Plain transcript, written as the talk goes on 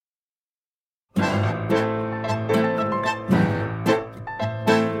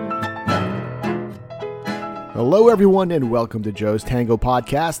Hello, everyone, and welcome to Joe's Tango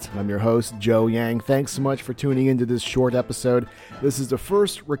Podcast. I'm your host, Joe Yang. Thanks so much for tuning into this short episode. This is the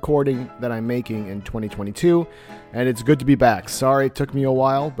first recording that I'm making in 2022, and it's good to be back. Sorry it took me a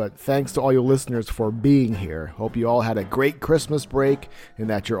while, but thanks to all you listeners for being here. Hope you all had a great Christmas break and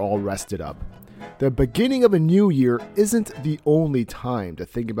that you're all rested up. The beginning of a new year isn't the only time to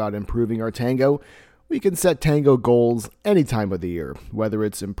think about improving our tango. We can set tango goals any time of the year, whether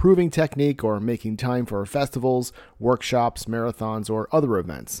it's improving technique or making time for festivals, workshops, marathons, or other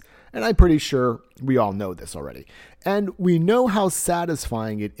events. And I'm pretty sure we all know this already. And we know how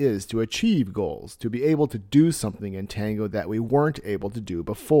satisfying it is to achieve goals, to be able to do something in tango that we weren't able to do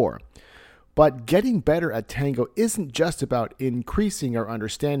before. But getting better at tango isn't just about increasing our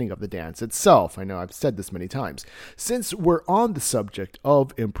understanding of the dance itself. I know I've said this many times. Since we're on the subject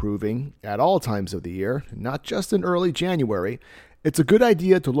of improving at all times of the year, not just in early January, it's a good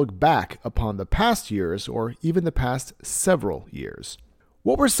idea to look back upon the past years or even the past several years.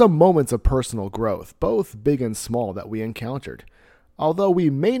 What were some moments of personal growth, both big and small, that we encountered? Although we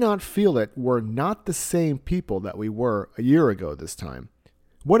may not feel it, we're not the same people that we were a year ago this time.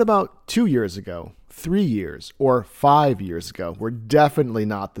 What about 2 years ago, 3 years, or 5 years ago? We're definitely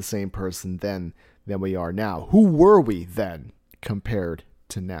not the same person then than we are now. Who were we then compared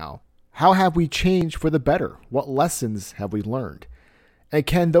to now? How have we changed for the better? What lessons have we learned? And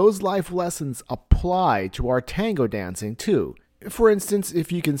can those life lessons apply to our tango dancing too? For instance,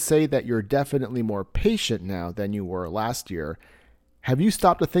 if you can say that you're definitely more patient now than you were last year, have you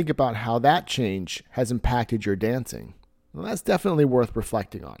stopped to think about how that change has impacted your dancing? Well, that's definitely worth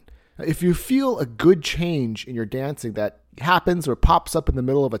reflecting on. If you feel a good change in your dancing that happens or pops up in the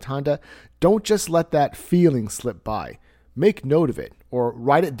middle of a tanda, don't just let that feeling slip by. Make note of it or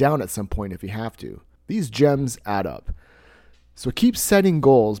write it down at some point if you have to. These gems add up. So keep setting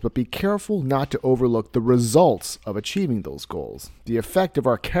goals, but be careful not to overlook the results of achieving those goals. The effect of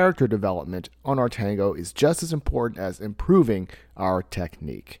our character development on our tango is just as important as improving our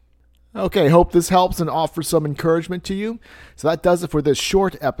technique. Okay, hope this helps and offers some encouragement to you. So that does it for this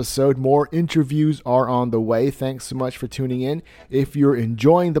short episode. More interviews are on the way. Thanks so much for tuning in. If you're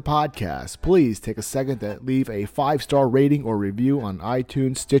enjoying the podcast, please take a second to leave a 5-star rating or review on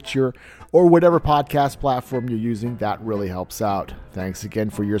iTunes, Stitcher, or whatever podcast platform you're using. That really helps out. Thanks again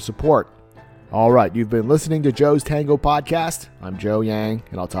for your support. All right, you've been listening to Joe's Tango Podcast. I'm Joe Yang,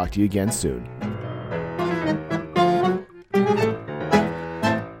 and I'll talk to you again soon.